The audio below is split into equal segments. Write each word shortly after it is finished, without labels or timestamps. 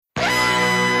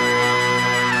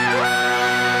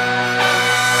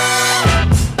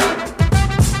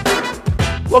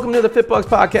Welcome to the FitBucks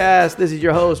Podcast. This is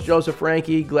your host, Joseph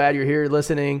Franke. Glad you're here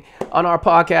listening. On our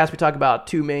podcast, we talk about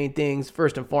two main things.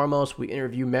 First and foremost, we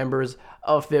interview members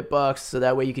of FitBucks so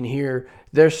that way you can hear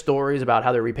their stories about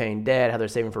how they're repaying debt, how they're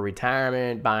saving for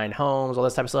retirement, buying homes, all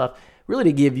this type of stuff, really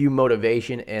to give you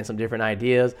motivation and some different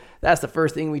ideas. That's the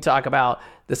first thing we talk about.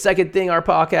 The second thing our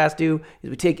podcasts do is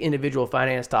we take individual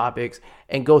finance topics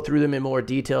and go through them in more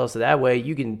detail so that way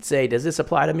you can say, does this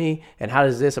apply to me and how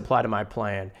does this apply to my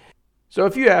plan? So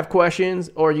if you have questions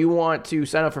or you want to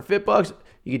sign up for FitBucks,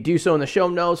 you can do so in the show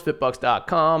notes,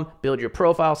 fitbucks.com. Build your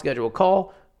profile, schedule a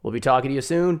call. We'll be talking to you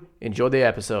soon. Enjoy the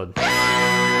episode.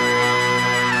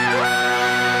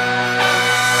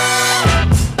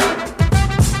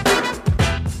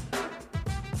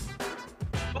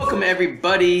 Welcome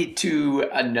everybody to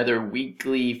another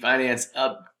weekly finance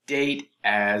update.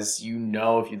 As you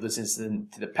know, if you listen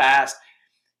to the past,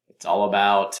 it's all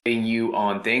about getting you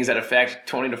on things that affect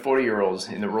 20 to 40-year-olds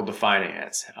in the world of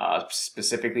finance.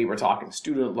 Specifically, we're talking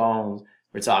student loans.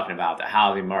 We're talking about the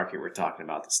housing market. We're talking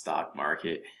about the stock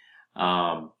market. It's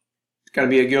going to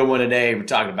be a good one today. We're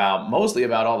talking about mostly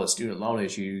about all the student loan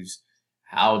issues,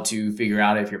 how to figure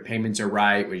out if your payments are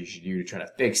right, what you should do to try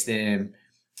to fix them,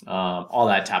 all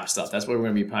that type of stuff. That's what we're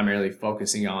going to be primarily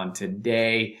focusing on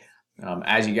today.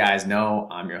 As you guys know,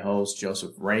 I'm your host,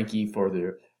 Joseph Franke, for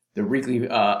the weekly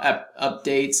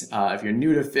updates. If you're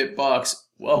new to FitBucks,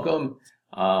 welcome.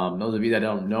 Those of you that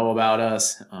don't know about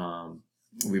us,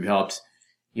 we've helped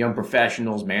young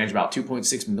professionals manage about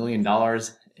 $2.6 million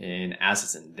in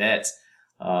assets and debts.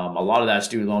 A lot of that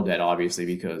student loan debt, obviously,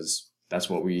 because that's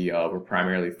what we're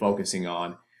primarily focusing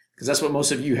on, because that's what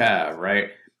most of you have,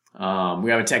 right?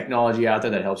 We have a technology out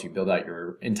there that helps you build out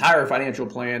your entire financial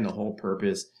plan. The whole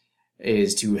purpose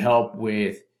is to help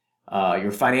with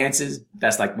your finances.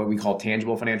 That's like what we call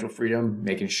tangible financial freedom,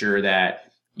 making sure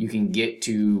that you can get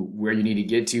to where you need to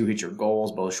get to, hit your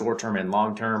goals, both short-term and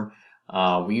long-term.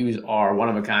 We use our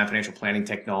one-of-a-kind financial planning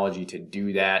technology to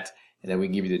do that, and then we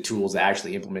give you the tools to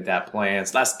actually implement that plan.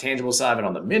 So that's the tangible side, but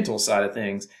on the mental side of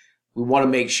things, we want to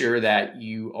make sure that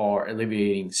you are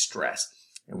alleviating stress.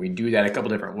 And we do that a couple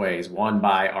different ways. One,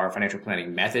 by our financial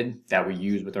planning method that we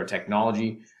use with our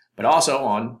technology, but also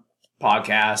on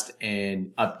podcast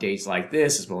and updates like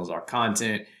this, as well as our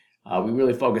content. We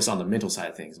really focus on the mental side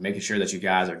of things, making sure that you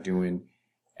guys are doing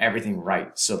everything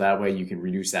right. So that way you can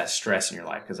reduce that stress in your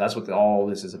life, because that's what all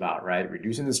this is about, right?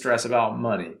 Reducing the stress about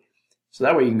money. So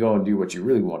that way you can go and do what you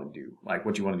really want to do, like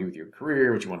what you want to do with your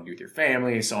career, what you want to do with your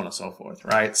family, so on and so forth,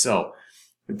 right? So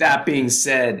with that being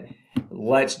said,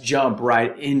 let's jump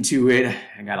right into it.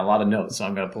 I got a lot of notes, so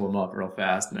I'm going to pull them up real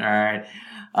fast. All right.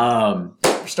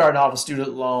 We're starting off with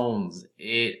student loans.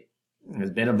 It has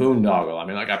been a boondoggle. I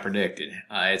mean, like I predicted.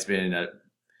 It's been,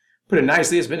 put it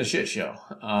nicely, it's been a shit show.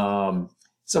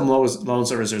 Some loan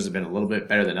servicers have been a little bit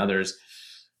better than others.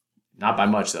 Not by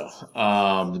much, though.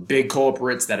 The big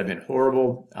culprits that have been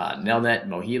horrible, Nelnet,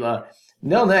 Mohila.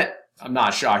 Nelnet, I'm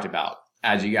not shocked about.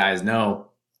 As you guys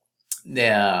know,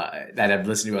 that have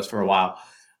listened to us for a while,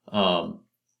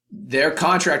 their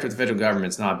contract with the federal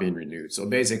government's not being renewed. So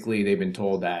basically, they've been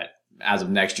told that as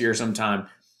of next year sometime,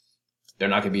 they're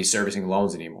not going to be servicing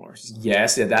loans anymore.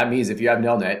 Yes, that means if you have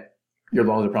Nelnet, your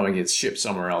loans will probably get shipped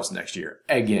somewhere else next year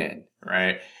again,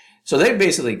 right? So they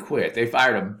basically quit. They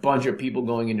fired a bunch of people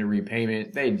going into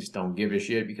repayment. They just don't give a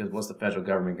shit, because what's the federal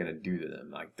government going to do to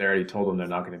them? Like, they already told them they're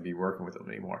not going to be working with them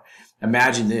anymore.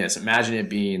 Imagine this. Imagine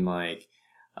it being like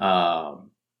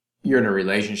you're in a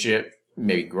relationship,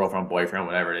 maybe girlfriend, boyfriend,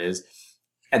 whatever it is,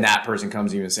 and that person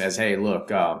comes to you and says, hey,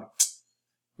 look,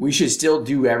 we should still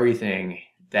do everything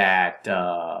that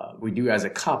we do as a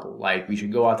couple. Like, we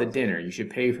should go out to dinner. You should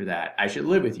pay for that. I should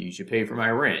live with you. You should pay for my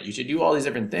rent. You should do all these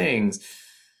different things.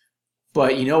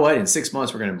 But you know what? In 6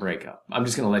 months, we're going to break up. I'm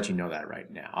just going to let you know that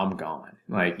right now. I'm gone.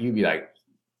 Like, you'd be like,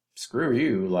 screw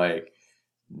you. Like,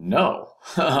 no.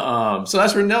 So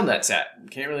that's where Nelnet's at.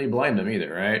 Can't really blame them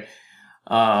either, right?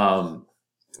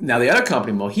 Now, the other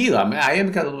company, Mohila, I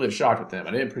am kind of a little bit shocked with them.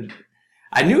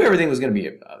 I knew everything was going to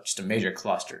be just a major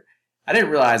cluster. I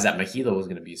didn't realize that Mohila was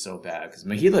going to be so bad, because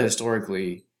Mohila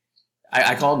historically,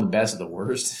 I call them the best of the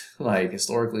worst. Like,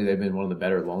 historically, they've been one of the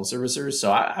better loan servicers. So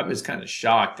I was kind of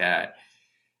shocked that,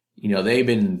 they've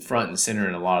been front and center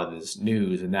in a lot of this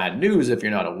news. And that news, if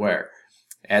you're not aware,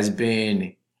 has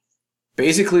been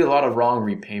basically a lot of wrong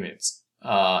repayments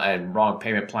and wrong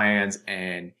payment plans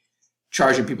and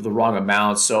charging people the wrong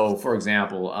amounts. So, for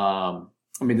example,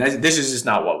 this is just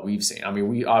not what we've seen. I mean,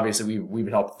 we've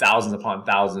helped thousands upon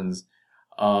thousands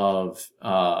of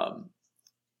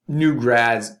new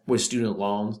grads with student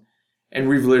loans, and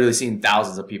we've literally seen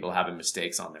thousands of people having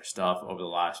mistakes on their stuff over the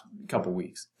last couple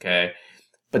weeks. Okay,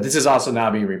 But this is also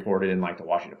now being reported in like the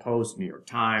Washington Post, New York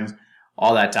Times,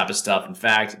 all that type of stuff. In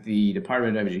fact, the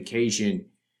Department of Education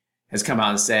has come out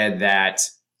and said that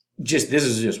this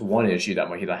is just one issue that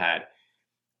Mahila had.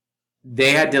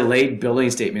 They had delayed billing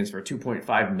statements for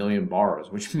 2.5 million borrowers,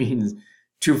 which means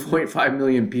 2.5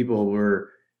 million people were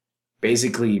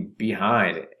basically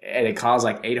behind, and it caused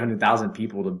like 800,000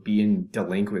 people to be in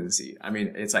delinquency. I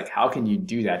mean, it's like, how can you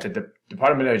do that? The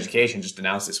Department of Education just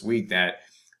announced this week that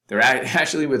they're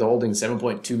actually withholding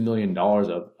 $7.2 million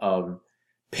of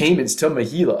payments to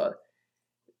Mahila.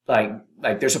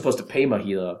 Like they're supposed to pay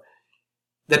Mahila,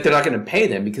 that they're not going to pay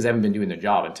them because they haven't been doing their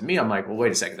job. And to me, I'm like, well,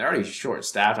 wait a second. They're already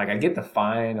short-staffed. Like, I get the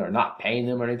fine or not paying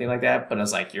them or anything like that, but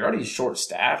it's like, you're already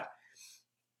short-staffed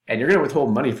and you're going to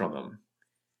withhold money from them.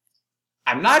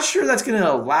 I'm not sure that's going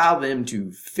to allow them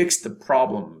to fix the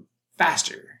problem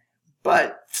faster,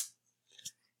 but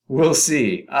we'll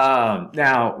see.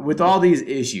 Now, with all these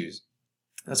issues,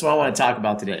 that's what I want to talk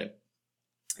about today,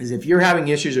 is if you're having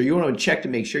issues or you want to check to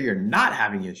make sure you're not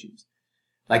having issues,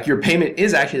 like your payment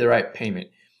is actually the right payment.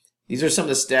 These are some of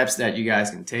the steps that you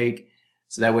guys can take,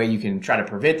 so that way you can try to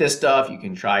prevent this stuff. You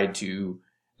can try to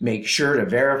make sure to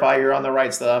verify you're on the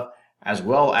right stuff, as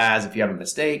well as if you have a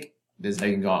mistake, this is how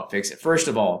you can go out and fix it. First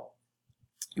of all,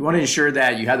 you want to ensure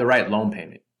that you have the right loan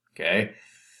payment, okay?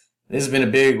 This has been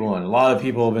a big one. A lot of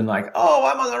people have been like, oh,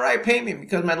 I'm on the right payment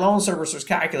because my loan servicer's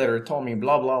calculator told me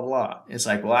blah, blah, blah. It's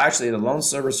like, well, actually, the loan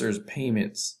servicer's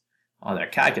payments on their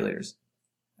calculators,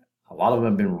 a lot of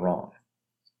them have been wrong,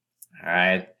 all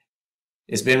right?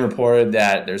 It's been reported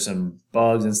that there's some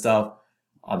bugs and stuff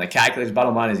on the calculators.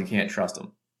 Bottom line is you can't trust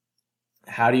them.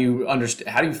 How do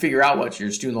you figure out what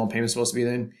your student loan payment is supposed to be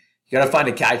then? You got to find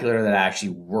a calculator that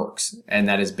actually works and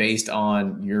that is based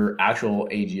on your actual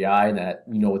AGI, that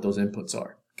you know what those inputs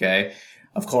are, okay?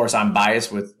 Of course, I'm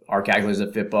biased with our calculators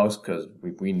at FitBucks because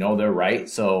we know they're right.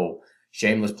 So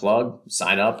shameless plug,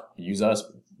 sign up, use us,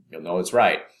 you'll know it's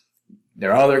right.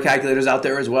 There are other calculators out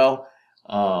there as well.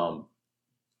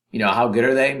 You know, how good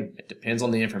are they? It depends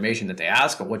on the information that they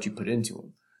ask or what you put into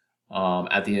them.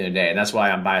 At the end of the day. And that's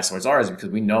why I'm biased towards ours, because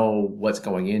we know what's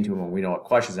going into them and we know what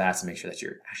questions to ask to make sure that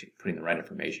you're actually putting the right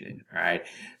information in. All right.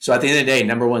 So at the end of the day,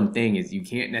 number one thing is you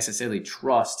can't necessarily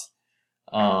trust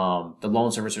the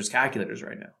loan servicer's calculators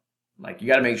right now. Like, you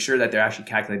got to make sure that they're actually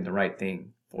calculating the right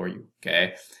thing for you.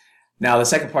 Okay. Now, the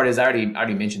second part is, I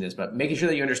already mentioned this, but making sure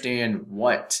that you understand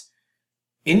what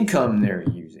income they're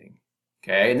using.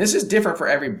 Okay. And this is different for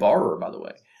every borrower, by the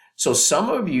way. So some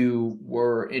of you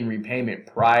were in repayment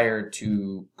prior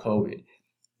to COVID.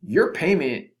 Your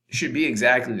payment should be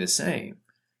exactly the same,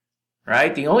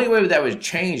 right? The only way that would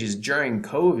change is during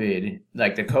COVID,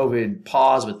 like the COVID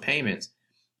pause with payments.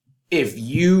 If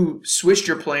you switched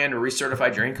your plan or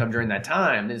recertified your income during that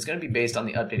time, then it's going to be based on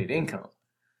the updated income.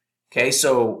 Okay,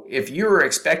 so if you were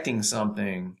expecting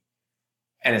something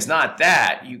and it's not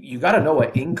that, you got to know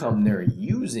what income they're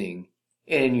using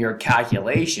in your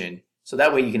calculation. So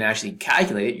that way you can actually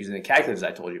calculate it using the calculators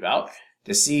I told you about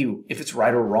to see if it's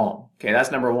right or wrong. Okay,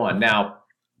 that's number one. Now,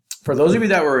 for those of you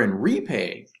that were in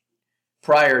repay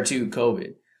prior to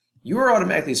COVID, you were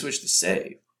automatically switched to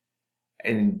save.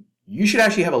 And you should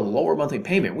actually have a lower monthly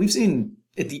payment. We've seen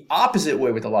it the opposite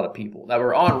way with a lot of people that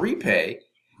were on repay.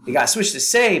 They got switched to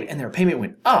save and their payment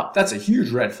went up. That's a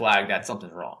huge red flag that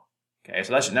something's wrong. Okay,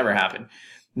 so that should never happen.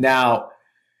 Now,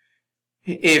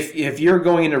 if you're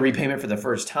going into repayment for the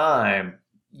first time,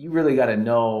 you really got to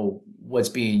know what's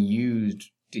being used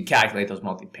to calculate those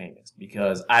monthly payments,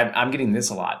 because I'm getting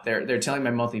this a lot. They're telling my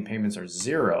monthly payments are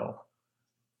zero.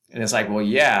 And it's like, well,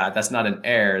 yeah, that's not an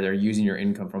error. They're using your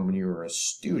income from when you were a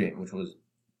student, which was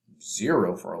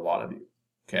zero for a lot of you.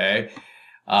 Okay.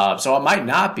 So it might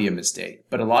not be a mistake,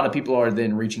 but a lot of people are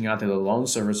then reaching out to the loan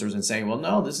servicers and saying, well,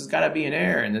 no, this has got to be an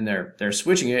error. And then they're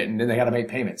switching it and then they got to make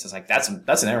payments. It's like, that's an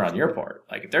error on your part.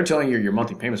 Like, if they're telling you your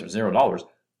monthly payments are $0,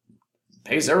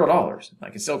 pay $0.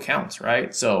 Like, it still counts,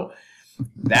 right? So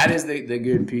that is the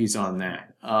good piece on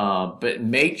that. But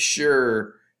make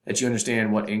sure that you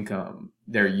understand what income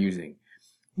they're using.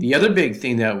 The other big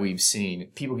thing that we've seen,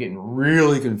 people getting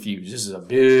really confused. This is a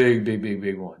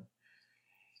big one.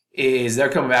 Is they're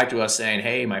coming back to us saying,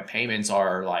 hey, my payments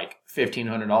are like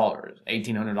 $1,500,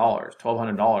 $1,800,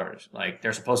 $1,200. Like,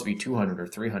 they're supposed to be $200 or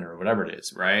 $300 or whatever it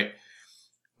is, right?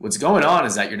 What's going on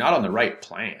is that you're not on the right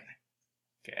plan,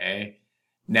 okay?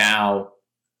 Now,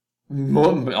 a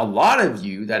lot of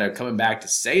you that are coming back to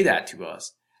say that to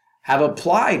us have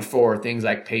applied for things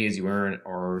like pay as you earn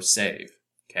or save,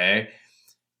 okay?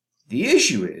 The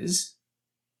issue is,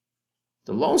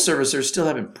 the loan servicers still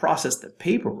haven't processed the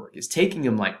paperwork. It's taking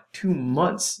them like 2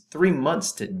 months, 3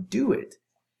 months to do it.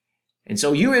 And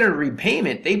so you enter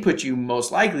repayment, they put you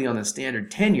most likely on the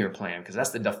standard 10-year plan because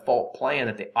that's the default plan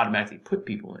that they automatically put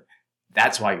people in.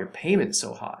 That's why your payment's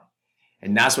so high.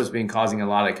 And that's what's been causing a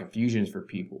lot of confusions for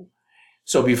people.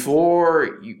 So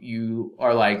before you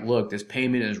are like, look, this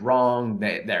payment is wrong,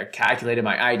 they're calculated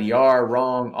my IDR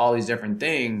wrong, all these different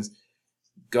things,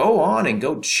 go on and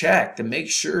go check to make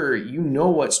sure you know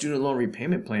what student loan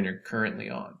repayment plan you're currently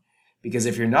on. Because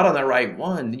if you're not on the right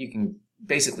one, then you can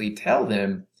basically tell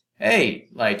them, hey,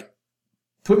 like,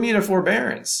 put me in a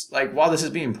forbearance. Like, while this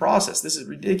is being processed, this is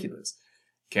ridiculous.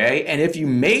 Okay. And if you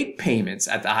made payments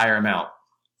at the higher amount,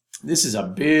 this is a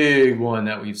big one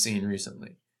that we've seen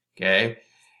recently. Okay.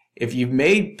 If you've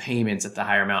made payments at the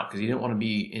higher amount because you didn't want to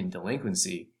be in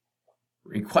delinquency,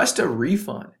 request a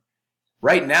refund.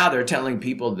 Right now, they're telling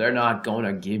people they're not going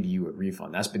to give you a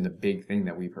refund. That's been the big thing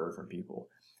that we've heard from people.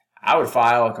 I would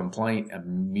file a complaint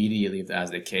immediately if that's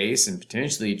the case and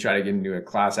potentially try to get into a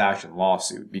class action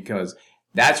lawsuit because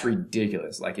that's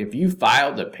ridiculous. Like if you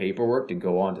filed the paperwork to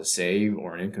go on to SAVE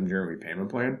or an income driven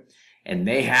repayment plan and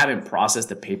they haven't processed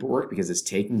the paperwork because it's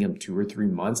taking them 2 or 3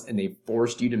 months and they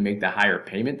forced you to make the higher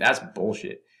payment, that's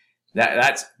bullshit.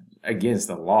 That's against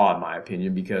the law, in my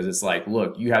opinion, because it's like,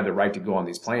 look, you have the right to go on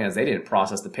these plans. They didn't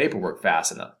process the paperwork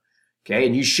fast enough. Okay.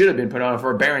 And you should have been put on a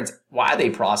forbearance while they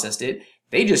processed it.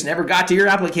 They just never got to your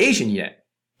application yet.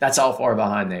 That's how far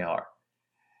behind they are.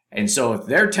 And so if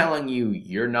they're telling you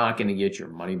you're not going to get your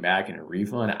money back in a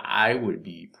refund, I would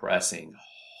be pressing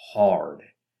hard on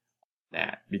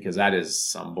that because that is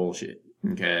some bullshit.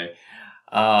 Okay.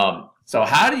 So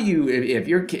how do you, if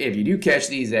you do catch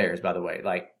these errors, by the way,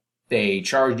 like they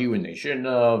charged you when they shouldn't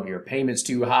have, your payment's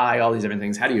too high, all these different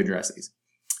things, how do you address these?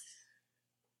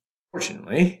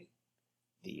 Fortunately,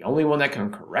 the only one that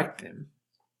can correct them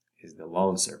is the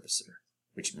loan servicer,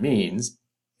 which means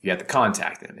you have to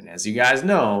contact them. And as you guys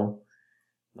know,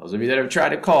 those of you that have tried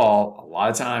to call, a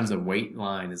lot of times the wait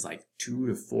line is like 2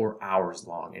 to 4 hours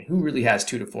long. And who really has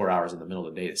 2 to 4 hours in the middle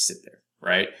of the day to sit there,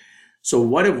 right? So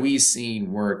what have we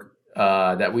seen work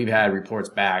that we've had reports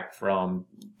back from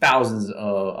thousands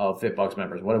of FitBucks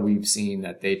members? What have we seen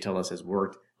that they tell us has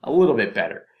worked a little bit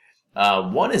better?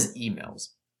 One is emails.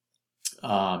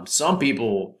 Some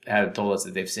people have told us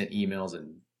that they've sent emails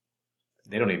and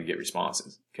they don't even get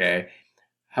responses, okay?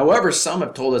 However, some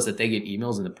have told us that they get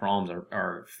emails and the problems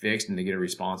are fixed and they get a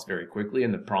response very quickly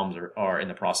and the problems are in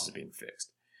the process of being fixed.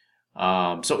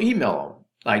 So email them.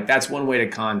 Like that's one way to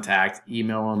contact,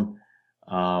 email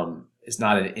them. It's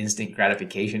not an instant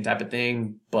gratification type of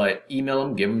thing, but email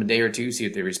them, give them a day or two, see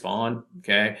if they respond,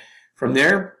 okay? From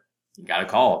there, you got to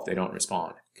call if they don't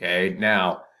respond, okay?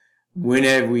 Now, when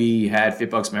have we had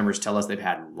FitBucks members tell us they've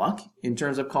had luck in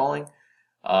terms of calling?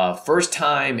 First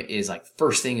time is like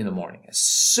first thing in the morning, as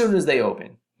soon as they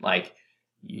open. Like,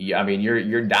 I mean,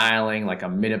 you're dialing like a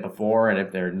minute before, and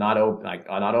if they're not open, like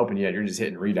not open yet, you're just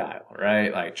hitting redial,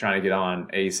 right? Like trying to get on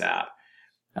ASAP.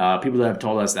 People that have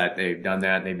told us that they've done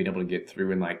that, they've been able to get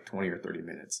through in like 20 or 30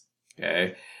 minutes.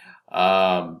 Okay.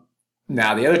 Now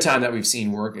the other time that we've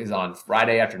seen work is on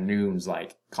Friday afternoons,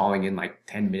 like calling in like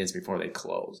 10 minutes before they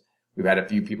close. We've had a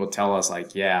few people tell us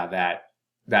like, yeah,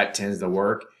 that tends to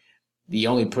work. The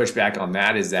only pushback on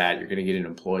that is that you're going to get an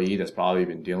employee that's probably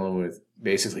been dealing with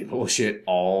basically bullshit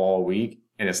all week.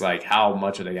 And it's like, how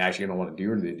much are they actually going to want to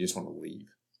do, or do they just want to leave?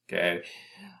 Okay.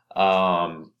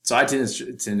 So I tend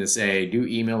to say do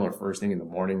email or first thing in the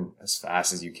morning as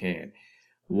fast as you can.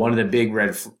 One of the big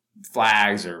red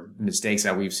flags or mistakes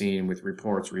that we've seen with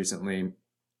reports recently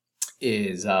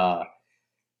is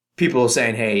people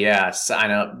saying, hey, yeah,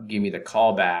 sign up, give me the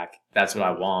call back. That's what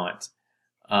I want.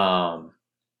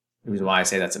 The reason why I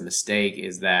say that's a mistake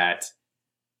is that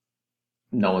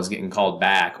no one's getting called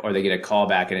back, or they get a call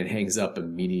back and it hangs up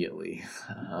immediately.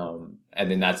 And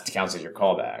then that counts as your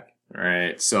callback,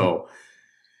 right? So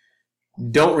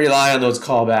don't rely on those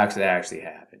callbacks that actually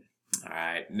happen. All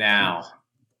right. Now,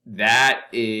 that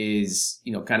is,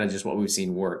 kind of just what we've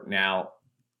seen work. Now,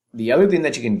 the other thing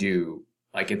that you can do,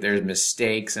 like if there's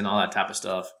mistakes and all that type of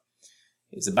stuff,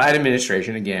 is the Biden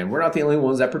administration, again, we're not the only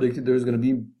ones that predicted there was going to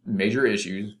be major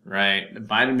issues, right? The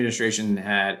Biden administration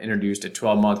had introduced a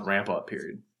 12-month ramp-up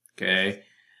period, okay?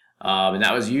 And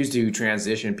that was used to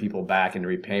transition people back into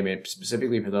repayment,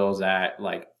 specifically for those that,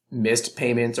 like, missed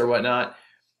payments or whatnot,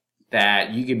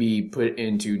 that you could be put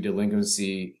into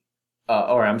delinquency,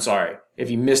 if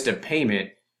you missed a payment,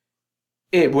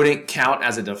 it wouldn't count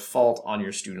as a default on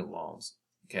your student loans,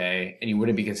 okay? And you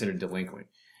wouldn't be considered delinquent.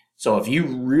 So if you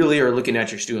really are looking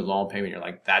at your student loan payment, you're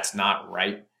like, that's not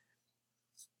right,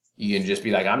 you can just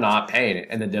be like, I'm not paying it.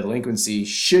 And the delinquency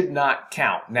should not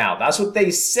count. Now, that's what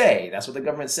they say. That's what the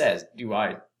government says. Do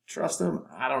I trust them?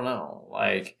 I don't know.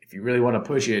 Like, if you really want to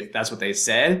push it, that's what they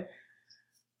said.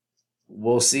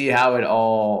 We'll see how it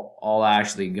all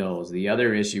actually goes. The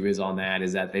other issue is on that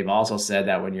is that they've also said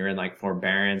that when you're in like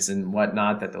forbearance and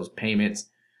whatnot, that those payments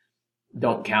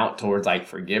don't count towards like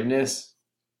forgiveness.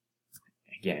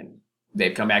 Again,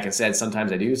 they've come back and said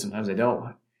sometimes I do, sometimes I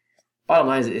don't. Bottom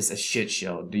line is it's a shit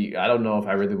show. I don't know if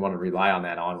I really want to rely on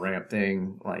that on-ramp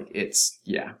thing. Like,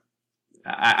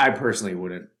 I personally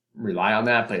wouldn't rely on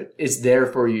that, but it's there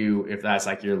for you if that's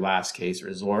like your last case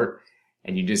resort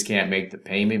and you just can't make the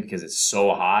payment because it's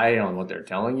so high on what they're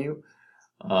telling you.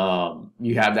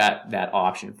 You have that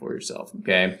option for yourself.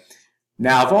 Okay.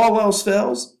 Now, if all else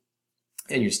fails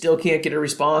and you still can't get a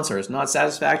response or it's not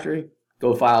satisfactory,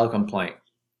 go file a complaint.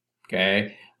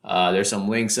 Okay. There's some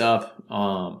links up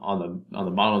on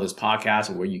the bottom of this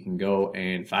podcast where you can go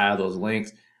and file those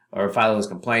links or file those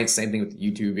complaints. Same thing with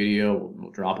the YouTube video. We'll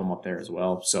drop them up there as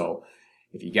well. So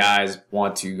if you guys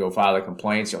want to go file the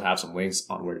complaints, you'll have some links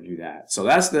on where to do that. So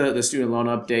that's the student loan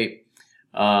update.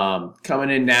 Coming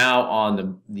in now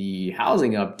on the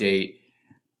housing update.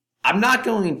 I'm not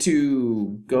going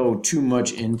to go too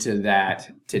much into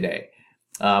that today.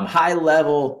 High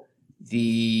level,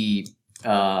 the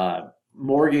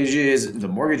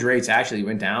mortgage rates actually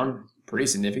went down pretty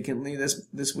significantly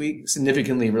this week,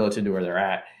 significantly relative to where they're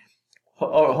at.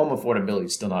 Home affordability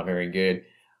is still not very good.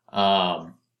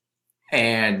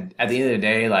 And at the end of the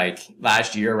day, like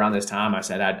last year around this time, I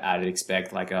said I'd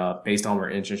expect like based on where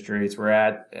interest rates were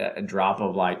at, a drop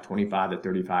of like 25 to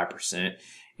 35%.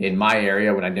 In my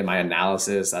area, when I did my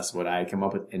analysis, that's what I come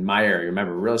up with in my area.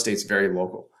 Remember, real estate's very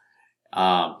local.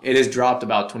 It has dropped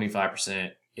about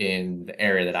 25% in the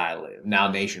area that I live. Now,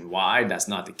 nationwide, that's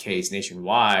not the case.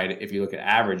 Nationwide, if you look at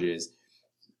averages,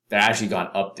 they're actually gone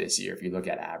up this year if you look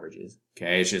at averages.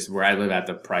 Okay, it's just where I live at,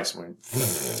 the price went,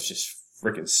 it's just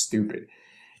freaking stupid.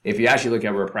 If you actually look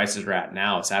at where prices are at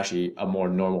now, it's actually a more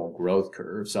normal growth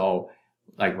curve. So,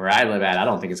 like where I live at, I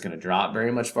don't think it's going to drop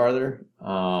very much farther.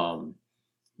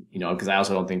 Because I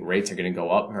also don't think rates are going to go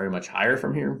up very much higher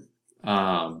from here.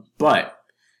 But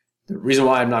the reason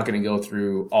why I'm not going to go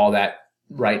through all that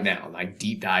right now, and I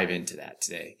deep dive into that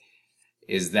today,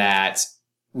 is that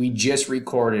we just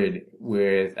recorded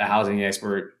with a housing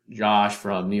expert, Josh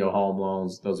from Neo Home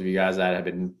Loans. Those of you guys that have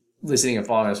been listening and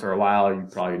following us for a while, you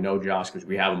probably know Josh because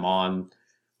we have him on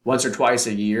once or twice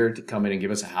a year to come in and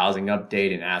give us a housing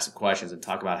update and ask some questions and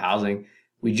talk about housing.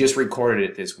 We just recorded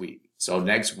it this week. So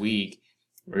next week,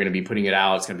 we're going to be putting it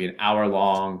out. It's going to be an hour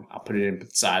long. I'll put it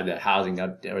inside the housing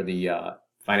update or the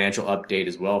financial update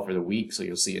as well for the week. So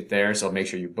you'll see it there. So make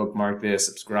sure you bookmark this,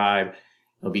 subscribe.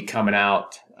 It'll be coming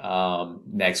out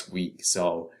next week.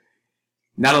 So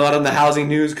not a lot on the housing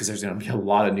news because there's going to be a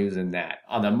lot of news in that.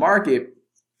 On the market,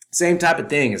 same type of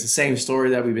thing. It's the same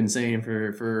story that we've been saying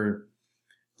for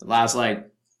the last like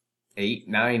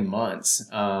 8-9 months.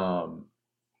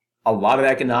 A lot of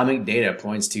economic data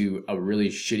points to a really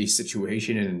shitty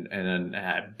situation and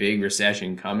a big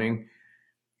recession coming.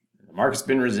 The market's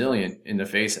been resilient in the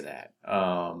face of that.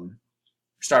 We're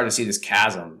starting to see this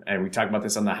chasm, and we talked about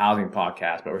this on the housing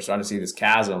podcast, but we're starting to see this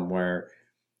chasm where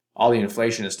all the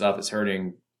inflation and stuff is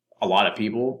hurting a lot of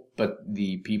people, but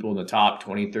the people in the top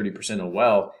 20, 30% of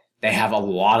wealth, they have a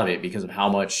lot of it because of how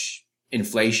much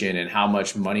inflation and how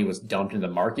much money was dumped in the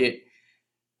market.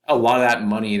 A lot of that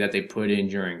money that they put in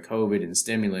during COVID and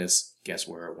stimulus, guess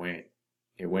where it went?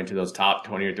 It went to those top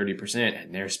 20 or 30%,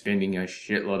 and they're spending a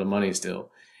shitload of money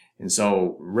still. And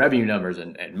so revenue numbers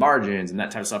and margins and that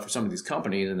type of stuff for some of these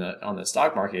companies on the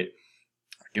stock market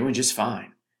are doing just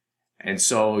fine. And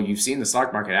so you've seen the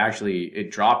stock market actually,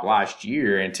 it dropped last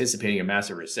year anticipating a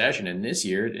massive recession, and this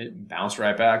year it bounced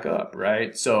right back up,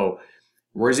 right? So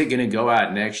where's it going to go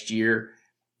at next year?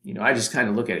 I just kind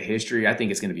of look at history. I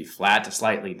think it's going to be flat to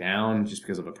slightly down just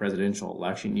because of a presidential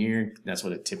election year. That's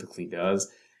what it typically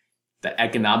does. The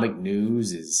economic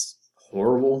news is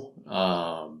horrible,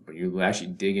 but you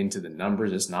actually dig into the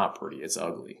numbers, it's not pretty. It's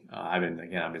ugly. I've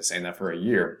been saying that for a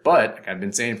year, but like I've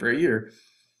been saying for a year,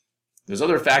 there's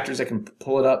other factors that can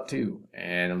pull it up too,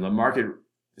 and the market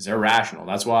is irrational.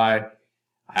 That's why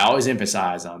I always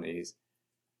emphasize on these.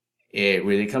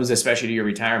 When it comes especially to your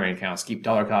retirement accounts, keep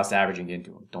dollar cost averaging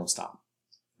into them. Don't stop,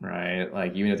 right?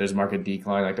 Like even if there's market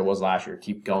decline like there was last year,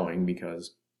 keep going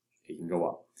because it can go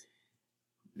up.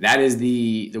 That is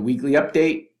the weekly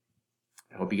update.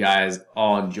 I hope you guys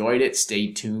all enjoyed it.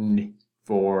 Stay tuned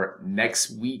for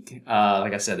next week.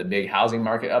 Like I said, the big housing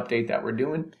market update that we're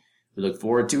doing. We look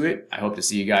forward to it. I hope to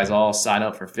see you guys all sign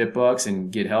up for FitBucks and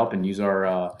get help and use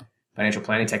our financial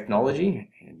planning technology.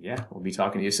 And yeah, we'll be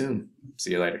talking to you soon.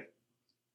 See you later.